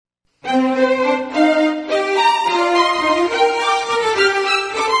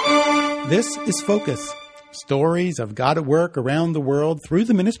This is Focus, stories of God at work around the world through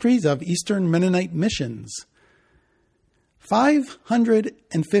the ministries of Eastern Mennonite Missions.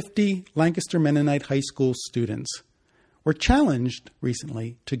 550 Lancaster Mennonite High School students were challenged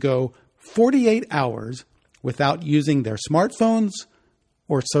recently to go 48 hours without using their smartphones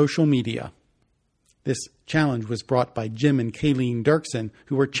or social media. This challenge was brought by Jim and Kayleen Dirksen,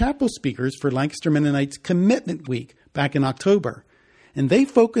 who were chapel speakers for Lancaster Mennonites Commitment Week back in October. And they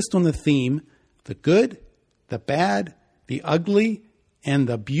focused on the theme, the good, the bad, the ugly, and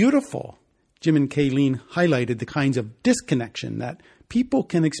the beautiful. Jim and Kayleen highlighted the kinds of disconnection that people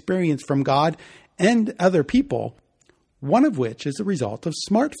can experience from God and other people, one of which is a result of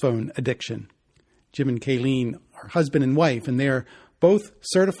smartphone addiction. Jim and Kayleen are husband and wife, and they're both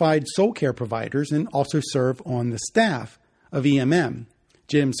certified soul care providers and also serve on the staff of EMM.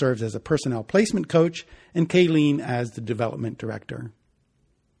 Jim serves as a personnel placement coach and Kayleen as the development director.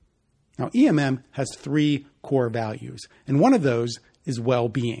 Now, EMM has 3 core values, and one of those is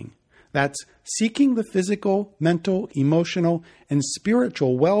well-being. That's seeking the physical, mental, emotional, and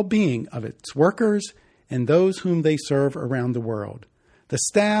spiritual well-being of its workers and those whom they serve around the world, the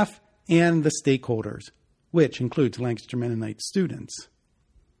staff and the stakeholders, which includes Lancaster Mennonite students.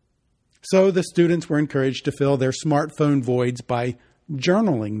 So the students were encouraged to fill their smartphone voids by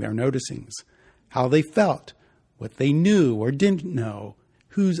journaling their noticings, how they felt, what they knew or didn't know,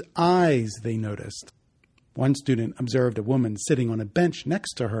 whose eyes they noticed. One student observed a woman sitting on a bench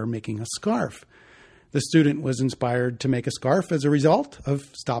next to her making a scarf. The student was inspired to make a scarf as a result of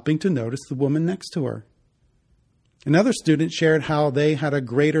stopping to notice the woman next to her. Another student shared how they had a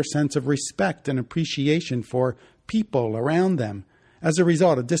greater sense of respect and appreciation for people around them as a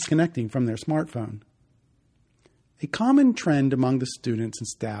result of disconnecting from their smartphone. A common trend among the students and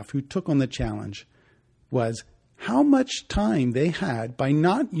staff who took on the challenge was how much time they had by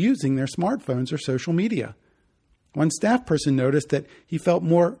not using their smartphones or social media. One staff person noticed that he felt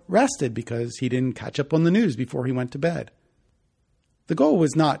more rested because he didn't catch up on the news before he went to bed. The goal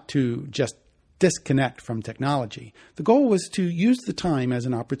was not to just disconnect from technology. The goal was to use the time as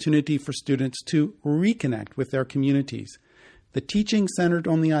an opportunity for students to reconnect with their communities. The teaching centered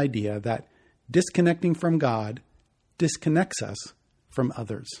on the idea that disconnecting from God disconnects us from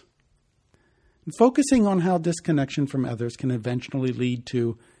others. And focusing on how disconnection from others can eventually lead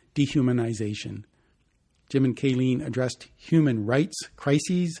to dehumanization. Jim and Kayleen addressed human rights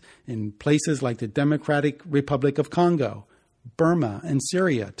crises in places like the Democratic Republic of Congo, Burma, and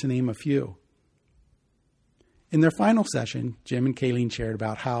Syria, to name a few. In their final session, Jim and Kayleen shared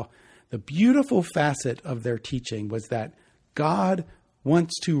about how the beautiful facet of their teaching was that God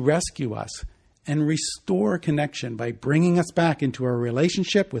wants to rescue us and restore connection by bringing us back into a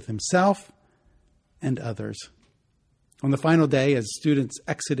relationship with Himself and others. On the final day, as students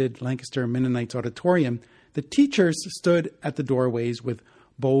exited Lancaster Mennonite's auditorium, the teachers stood at the doorways with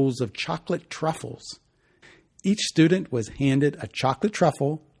bowls of chocolate truffles. Each student was handed a chocolate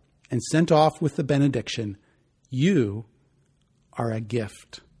truffle and sent off with the benediction, "You are a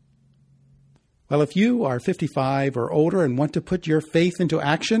gift." Well, if you are 55 or older and want to put your faith into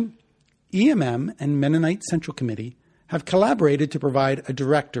action, EMM and Mennonite Central Committee have collaborated to provide a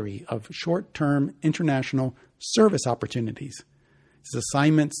directory of short-term international service opportunities. These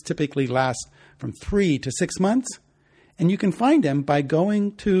assignments typically last from 3 to 6 months, and you can find them by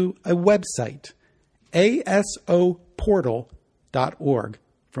going to a website, asoportal.org,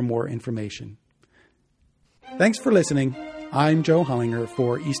 for more information. Thanks for listening. I'm Joe Hollinger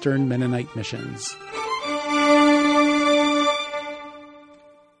for Eastern Mennonite Missions.